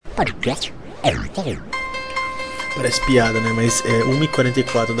Podcast MTV. Parece piada, né? Mas é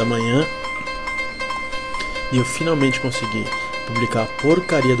 1h44 da manhã e eu finalmente consegui publicar a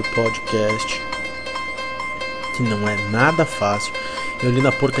porcaria do podcast, que não é nada fácil. Eu li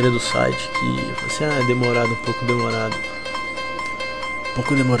na porcaria do site que eu falei assim, é demorado, um pouco demorado.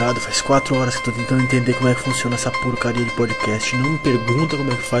 Faz 4 horas que eu tô tentando entender como é que funciona essa porcaria de podcast. Não me pergunta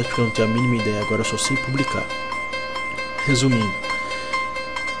como é que faz, porque eu não tenho a mínima ideia. Agora eu só sei publicar. Resumindo,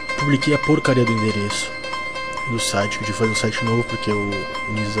 publiquei a porcaria do endereço do site, que eu tive que fazer um site novo porque o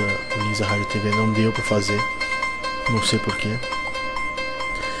Unisa Rádio TV não deu pra fazer, não sei porquê.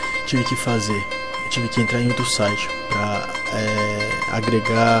 Tive que entrar em outro site pra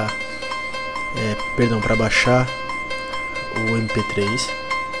pra baixar o MP3.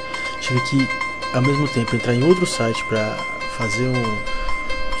 Tive que ao mesmo tempo entrar em outro site pra fazer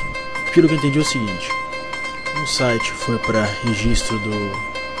Pelo que eu entendi é o seguinte: um site foi para registro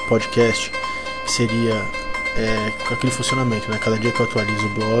do podcast, que seria com aquele funcionamento, né? Cada dia que eu atualizo o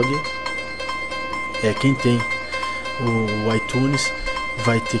blog, quem tem o iTunes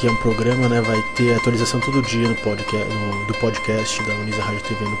vai ter, que é um programa, né? Vai ter atualização todo dia no podcast, do podcast da Unisa Rádio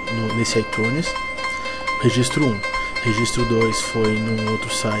TV nesse iTunes. Registro 1. Registro 2 foi num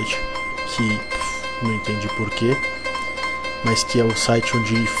outro site que não entendi porquê, mas que é o site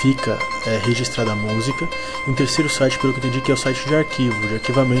onde fica registrada a música. E um terceiro site, pelo que eu entendi, que é o site de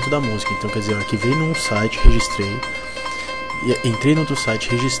arquivamento da música. Então, quer dizer, eu arquivei num site, registrei, entrei no outro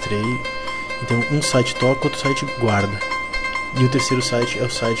site, registrei. Então, um site toca, outro site guarda. E o terceiro site é o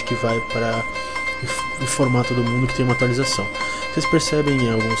site que vai para informar todo mundo que tem uma atualização. Vocês percebem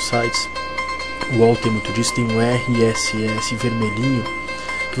em alguns sites, o UOL tem muito disso, tem um RSS vermelhinho,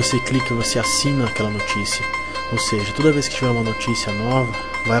 que você clica e você assina aquela notícia. Ou seja, toda vez que tiver uma notícia nova,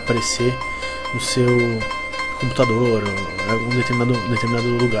 vai aparecer no seu computador ou em algum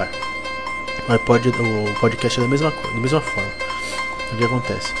determinado lugar. O podcast é da mesma forma. O que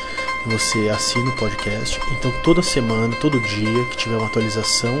acontece? Você assina o podcast, então toda semana, todo dia que tiver uma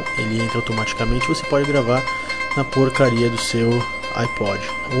atualização, ele entra automaticamente. Você pode gravar na porcaria do seu iPod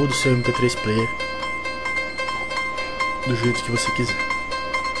ou do seu MP3 player, do jeito que você quiser.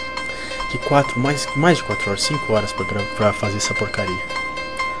 Que mais de 4 horas, 5 horas pra fazer essa porcaria.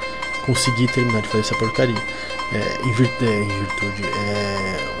 Consegui terminar de fazer essa porcaria. Em virtude,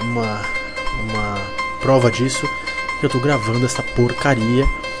 uma prova disso, que eu tô gravando essa porcaria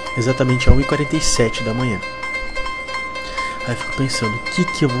exatamente a 1h47 da manhã. Aí eu fico pensando, o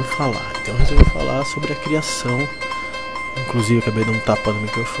que eu vou falar? Então eu resolvi falar sobre a criação. Inclusive eu acabei de dar um tapa no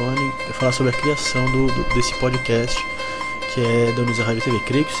microfone. Eu falar sobre a criação desse podcast, que é da Unisa Rádio TV.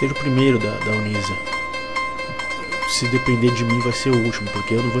 Creio que seja o primeiro da Unisa. Se depender de mim vai ser o último,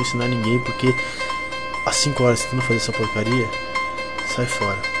 porque eu não vou ensinar ninguém, porque às 5 horas tentando fazer essa porcaria, sai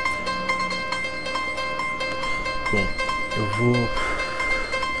fora. Bom, eu vou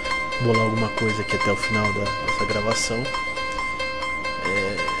bolar alguma coisa aqui até o final dessa gravação.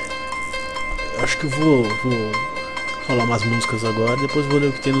 Eu acho que eu vou rolar umas músicas agora, depois vou ler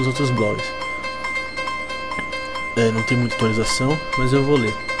o que tem nos outros blogs. Não tem muita atualização, mas eu vou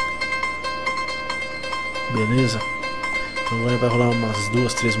ler. Beleza? Então agora vai rolar umas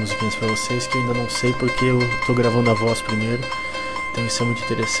 2, 3 musiquinhas pra vocês, que eu ainda não sei porque eu tô gravando a voz primeiro. Então isso é muito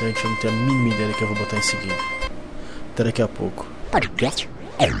interessante, eu não tenho a mínima ideia que eu vou botar em seguida. Até daqui a pouco. Podcast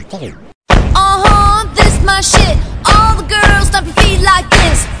MTV. This my shit. All the girls stomp your feet like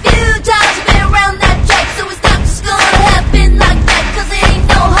this. Few times you've been around that track, so it's not just gonna happen like that. Cause there ain't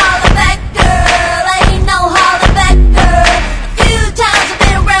no holler back, girl. Ain't no holler back, girl. Few times you've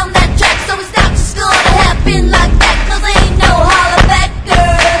been around that track, so it's not just gonna happen like that. Cause there ain't no holler back,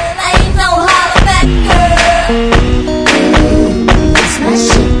 girl. Ain't no holler back, girl. It's my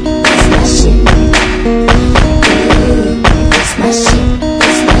shit. It's my shit. It's my shit.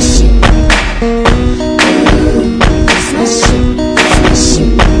 It's my shit.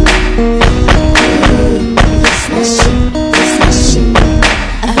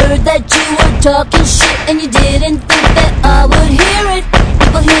 Talking shit and you didn't think that I would hear it.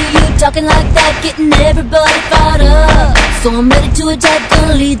 People hear you talking like that, getting everybody fired up. So I'm ready to attack,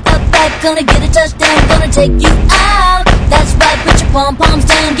 gonna lead the pack, gonna get a touchdown, gonna take you out. That's right, put your pom-poms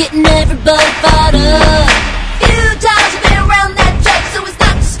down, getting everybody fired up. Few times you've been around that track, so it's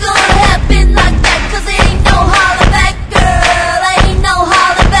not just gonna happen like that. Cause there ain't no holler back, girl. Ain't no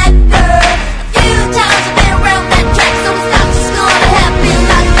holler back, girl. Few times you've been around that track, so it's not just gonna happen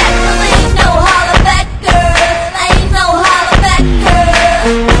like that. Cause there ain't no holler back, girl. Ain't no holler back, girl.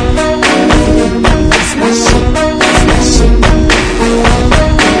 It's my shit. It's my shit.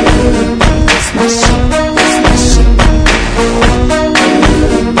 It's my shit. It's my shit.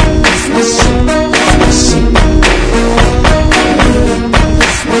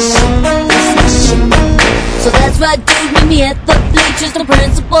 at the bleachers, no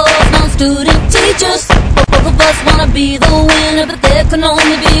principals, no student teachers. Both of us wanna be the winner, but there can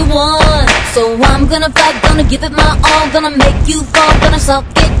only be one. So I'm gonna fight, gonna give it my all, gonna make you fall, gonna suck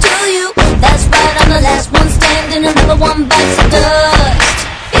it to you. That's right, I'm the last one standing, another one bites the dust.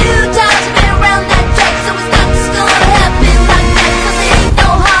 Few times I've been around that track, so it's not just gonna happen like that. 'Cause I ain't no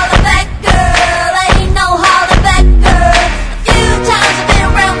holler back girl, I ain't no holler back girl. A few times I've been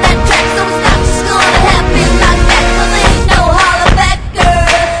around that track, so it's not just gonna happen like that. 'Cause I ain't no holler back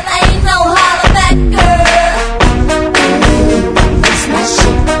girl, I ain't no holler back girl. That's my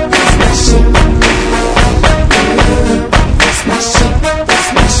shit, that's my shit. That's my shit, that's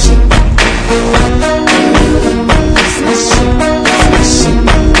my shit. That's my shit, that's my shit.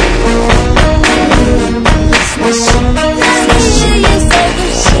 That's my shit, that's my shit. You say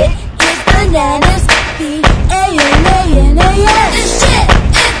this shit is bananas, B-A-N-A-N-A-N. This shit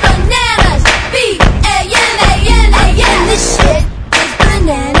is bananas, B-A-N-A-N-A-N. This shit is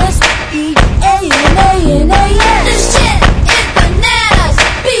bananas, B-A-N-A-N-A-N. This shit is bananas,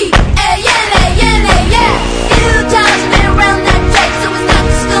 B-A-N-A-N-A-N. Few times been around that track, so it's not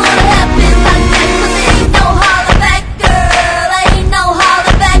just gonna happen like that. 'Cause I ain't no holler back girl, I ain't no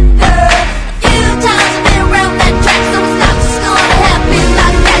holler back girl. A few times been around that track, so it's not just gonna happen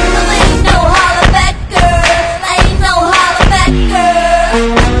like that. 'Cause I ain't no holler back girl, I ain't no holler back girl.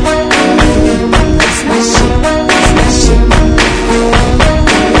 That's my shit, that's my shit.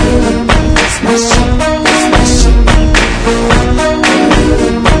 That's my shit, that's my shit.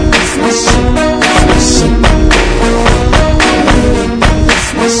 That's my shit, that's my shit. That's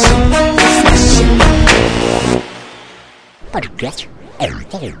my shit, that's my shit. Podcast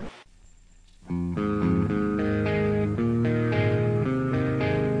Eliteiro.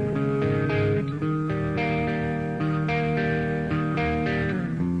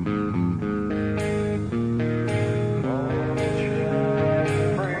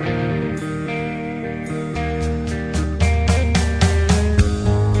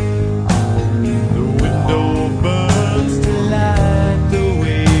 The window burns to light the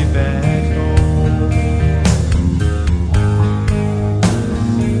way back home.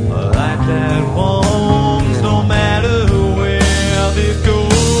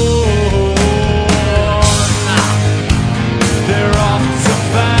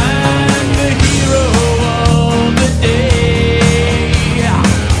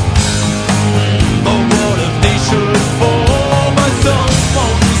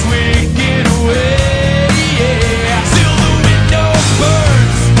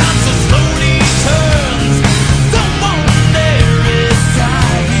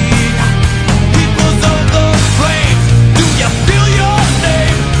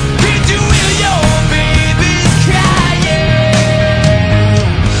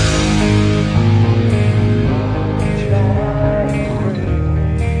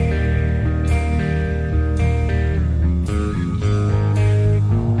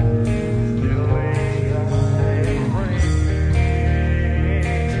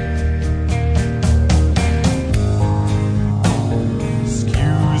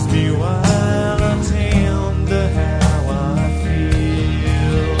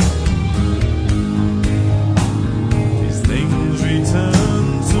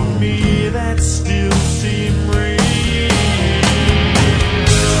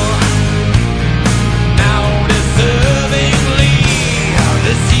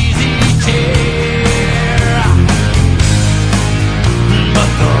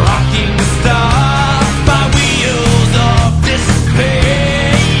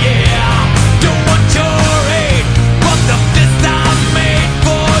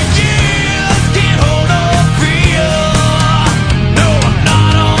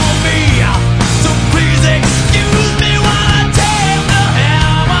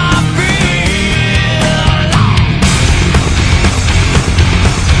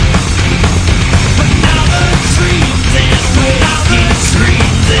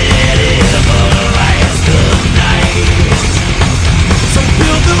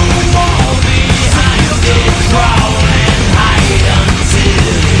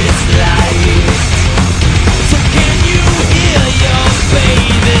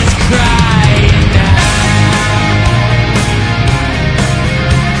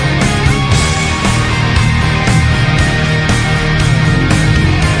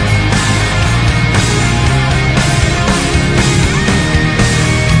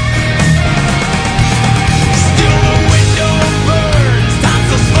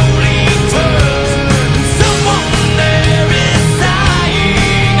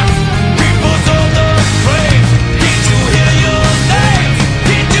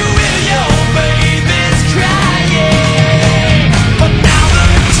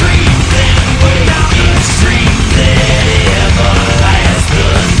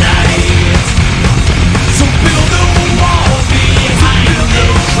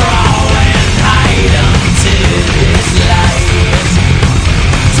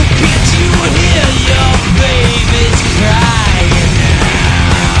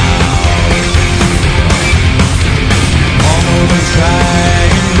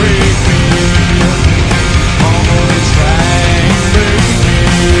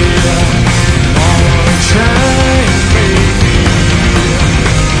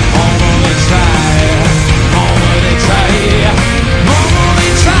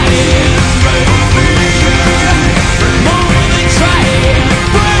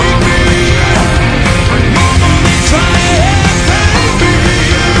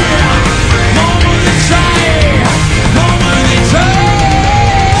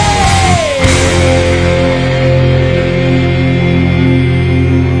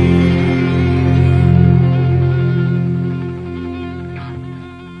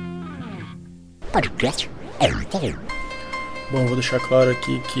 Podcast RTU. Bom, vou deixar claro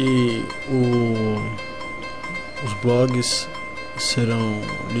aqui que os blogs serão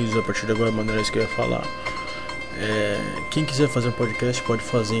lidos a partir de agora, de maneira que eu ia falar. Quem quiser fazer um podcast pode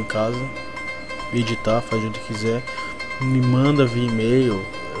fazer em casa, editar, faz onde quiser, me manda via e-mail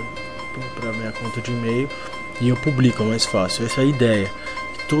para minha conta de e-mail e eu publico, é mais fácil. Essa é a ideia,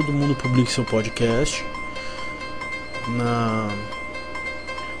 que todo mundo publique seu podcast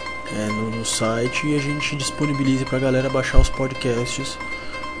no site e a gente disponibilize pra galera baixar os podcastings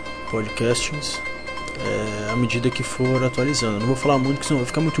à medida que for atualizando. Não vou falar muito, porque senão vai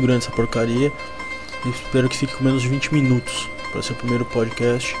ficar muito grande essa porcaria. Eu espero que fique com menos de 20 minutos para ser o primeiro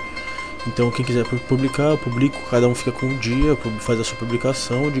podcast. Então quem quiser publicar, eu publico, cada um fica com um dia, faz a sua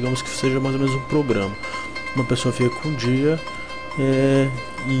publicação, digamos que seja mais ou menos um programa. Uma pessoa fica com um dia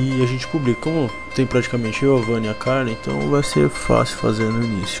e a gente publica. Como tem praticamente eu, a Vânia e a Carla, então vai ser fácil fazer no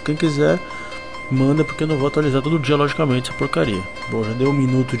início. Quem quiser, manda, porque eu não vou atualizar todo dia, logicamente, essa porcaria. Bom, já deu um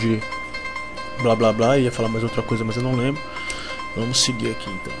minuto de blá blá blá, ia falar mais outra coisa, mas eu não lembro. Vamos seguir aqui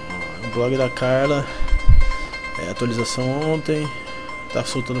então. O blog da Carla, atualização ontem, tá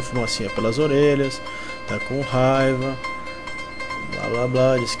soltando fumacinha pelas orelhas, tá com raiva, blá blá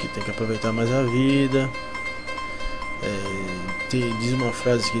blá, diz que tem que aproveitar mais a vida. Diz uma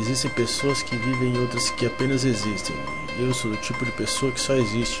frase que existem pessoas que vivem e outras que apenas existem. Eu sou do tipo de pessoa que só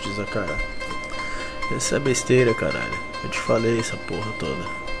existe, diz a Carla. Essa é besteira, caralho. Eu te falei essa porra toda.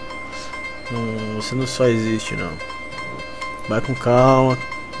 Você não só existe, não. Vai com calma,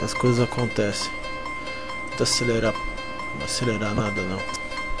 as coisas acontecem. Não tenta acelerar nada, não.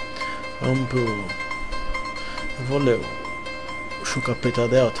 Vamos pro... Eu vou ler o Chucapeta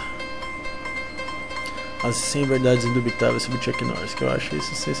Delta. As 100 verdades indubitáveis sobre Chuck Norris, que eu acho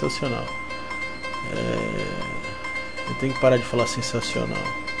isso sensacional. Eu tenho que parar de falar sensacional.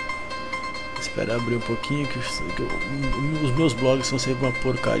 Esperar abrir um pouquinho, que os meus blogs são sempre uma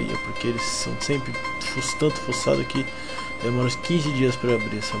porcaria, porque eles são sempre tanto fuçados que demora uns 15 dias para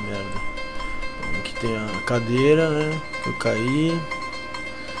abrir essa merda. Aqui tem a cadeira, né, que eu caí.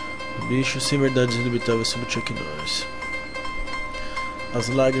 O bicho, 100 verdades indubitáveis sobre Chuck Norris. As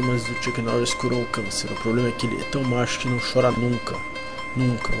lágrimas do Chuck Norris curam o câncer. O problema é que ele é tão macho que não chora nunca.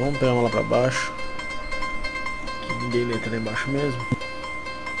 Nunca. Vamos pegar uma lá pra baixo, que ninguém lê, tá lá embaixo mesmo.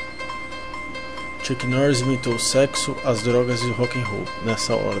 Chuck Norris inventou o sexo, as drogas e o rock and roll,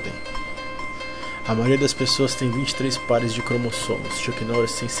 nessa ordem. A maioria das pessoas tem 23 pares de cromossomos. Chuck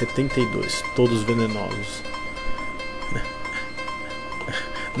Norris tem 72, todos venenosos.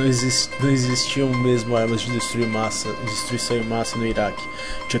 Não existiam mesmo armas de destruição em massa no Iraque.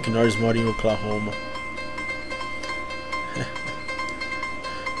 Chuck Norris mora em Oklahoma.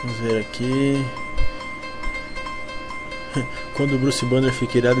 Vamos ver aqui. Quando o Bruce Banner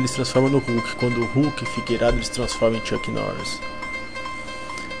fica irado, ele se transforma no Hulk. Quando o Hulk fica irado, ele se transforma em Chuck Norris.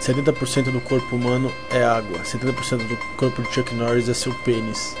 70% do corpo humano é água. 70% do corpo de Chuck Norris é seu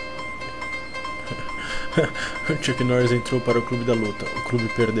pênis. O Chuck Norris entrou para o clube da luta. O clube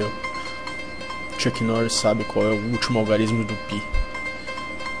perdeu. Chuck Norris sabe qual é o último algarismo do pi.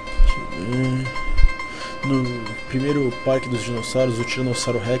 Deixa eu ver. No primeiro parque dos dinossauros, o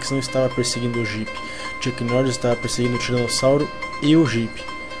Tiranossauro Rex não estava perseguindo o Jeep. Chuck Norris estava perseguindo o Tiranossauro e o Jeep.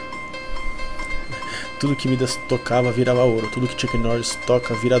 Tudo que Midas tocava virava ouro. Tudo que Chuck Norris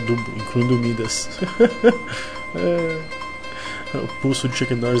toca vira adubo, incluindo Midas. O pulso de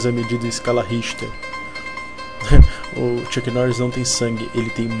Chuck Norris é medido em escala Richter. O Chuck Norris não tem sangue, ele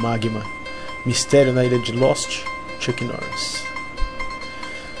tem magma. Mistério na ilha de Lost, Chuck Norris.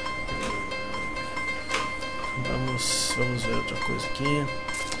 Vamos ver outra coisa aqui.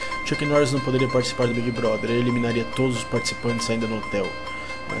 Chuck Norris não poderia participar do Big Brother, ele eliminaria todos os participantes ainda no hotel.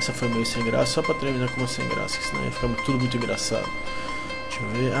 Mas essa foi meio sem graça, só pra terminar com uma sem graça, que senão ia ficar tudo muito engraçado. Deixa eu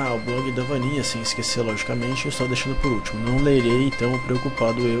ver. O blog da Vaninha, sem esquecer, logicamente, eu só deixando por último. Não lerei, então,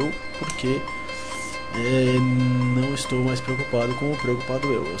 preocupado eu, porque não estou mais preocupado com o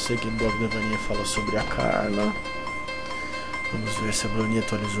preocupado eu. Eu sei que o blog da Vaninha fala sobre a Carla. Vamos ver se a Vaninha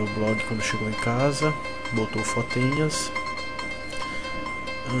atualizou o blog quando chegou em casa. Botou fotinhas.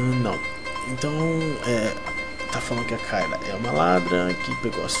 Não. Então, tá falando que a Carla é uma ladra, que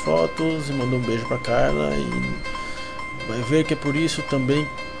pegou as fotos e mandou um beijo pra Carla. E vai ver que é por isso também.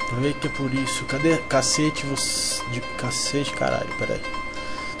 Vai ver que é por isso. Cadê cacete? Cacete, caralho, peraí.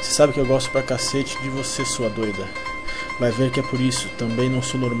 Você sabe que eu gosto pra cacete de você, sua doida. Vai ver que é por isso. Também não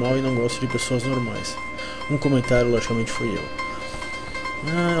sou normal e não gosto de pessoas normais. Um comentário, logicamente, foi eu.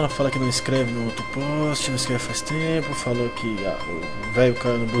 Ela fala que não escreve no outro post, não escreve faz tempo. Falou que o velho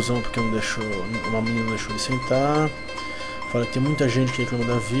caiu no busão porque uma menina não deixou ele sentar. Fala que tem muita gente que reclama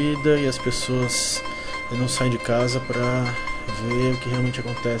da vida e as pessoas não saem de casa pra ver o que realmente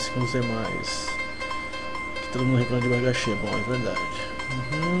acontece com os demais. Que todo mundo reclama de barriga cheia. Bom, é verdade.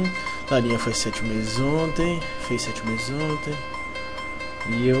 Larinha fez 7 meses ontem.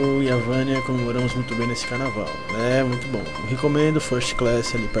 E eu e a Vânia comemoramos muito bem nesse carnaval. É muito bom. Recomendo First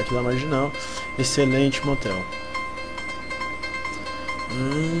Class ali perto da Marginal. Excelente motel.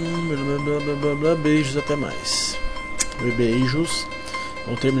 Beijos, até mais. Beijos.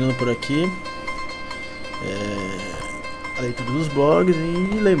 Vamos terminando por aqui. A leitura dos blogs.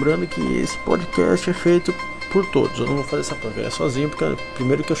 E lembrando que esse podcast é feito por todos. Eu não vou fazer essa porcaria sozinho, porque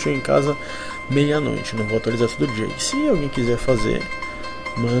primeiro que eu chego em casa meia-noite, não vou atualizar todo dia. E se alguém quiser fazer,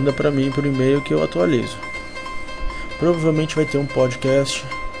 manda pra mim por e-mail que eu atualizo. Provavelmente vai ter um podcast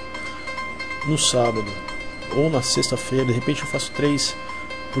no sábado ou na sexta-feira. De repente eu faço 3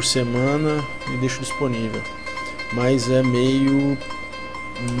 por semana e deixo disponível. Mas é meio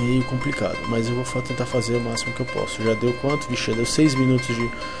complicado. Mas eu vou tentar fazer o máximo que eu posso. Já deu quanto? Vixe, deu 6 minutos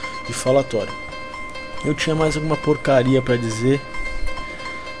de falatório. Eu tinha mais alguma porcaria pra dizer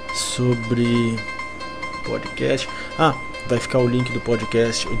sobre podcast. Vai ficar o link do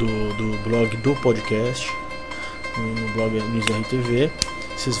podcast, do blog do podcast no blog News RTV.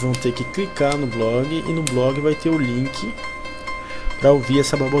 Vocês vão ter que clicar no blog e no blog vai ter o link para ouvir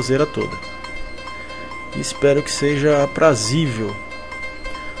essa baboseira toda. Espero que seja aprazível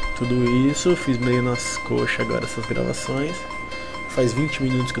tudo isso. Fiz meio nas coxas agora essas gravações. Faz 20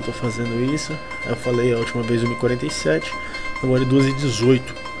 minutos que eu tô fazendo isso. Eu falei a última vez 1h47, agora é 2h18.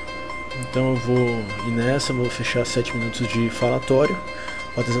 Então eu vou ir nessa, vou fechar 7 minutos de falatório.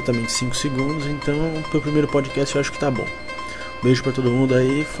 Falta exatamente 5 segundos. Então pro primeiro podcast eu acho que tá bom. Beijo pra todo mundo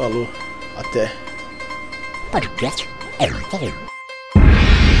aí, falou, até. Podcast RTU.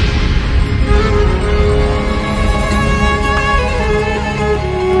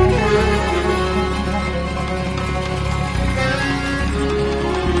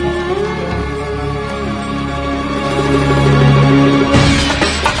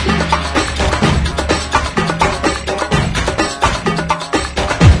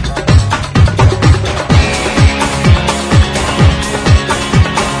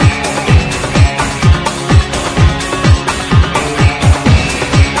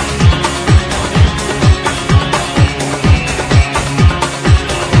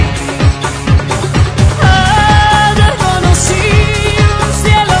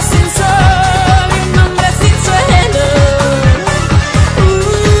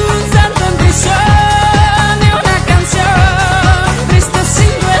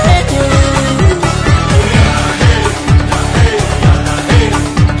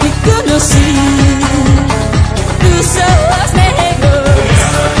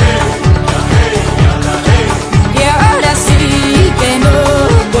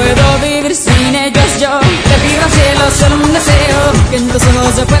 Que en tus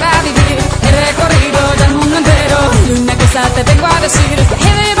ojos yo pueda vivir. He recorrido ya el mundo entero y una cosa te vengo a decir.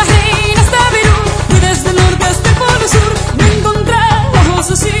 Viajé de Bahrein hasta Perú y desde el norte hasta el polo sur. Me he encontrado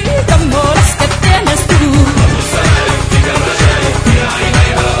ojos así como los que tienes tú.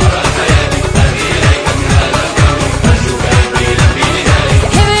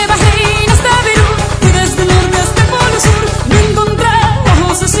 Viajé de Bahrein hasta Perú y desde el norte hasta el polo sur. Me he encontrado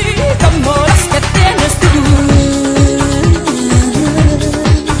ojos así como los que tienes tú.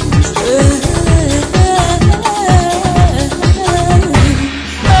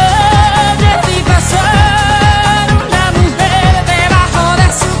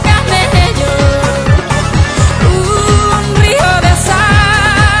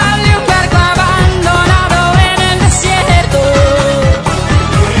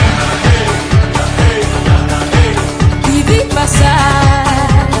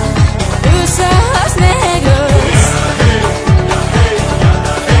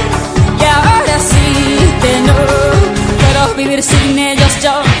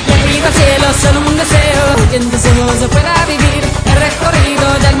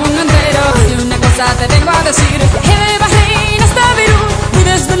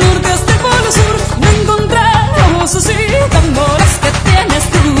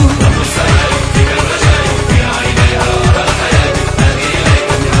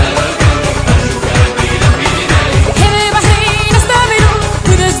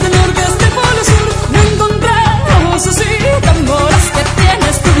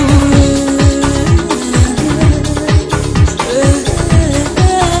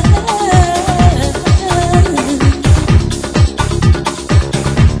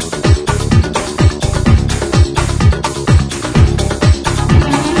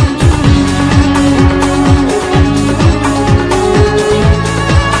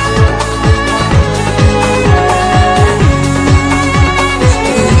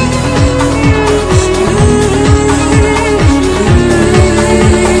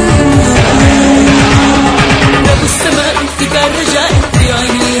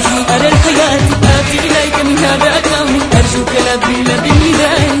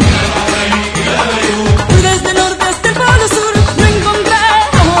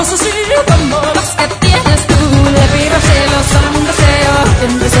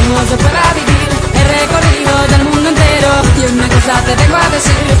 se pueda vivir. He recorrido ya el mundo entero y una cosa te vengo a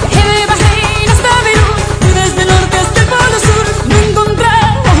decir. Viajé de Bahrein hasta Beirut y desde el norte hasta el polo sur. No encontré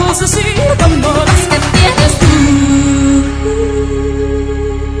ojos así como los que tienes tú.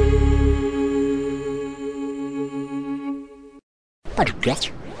 Podcast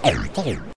entero.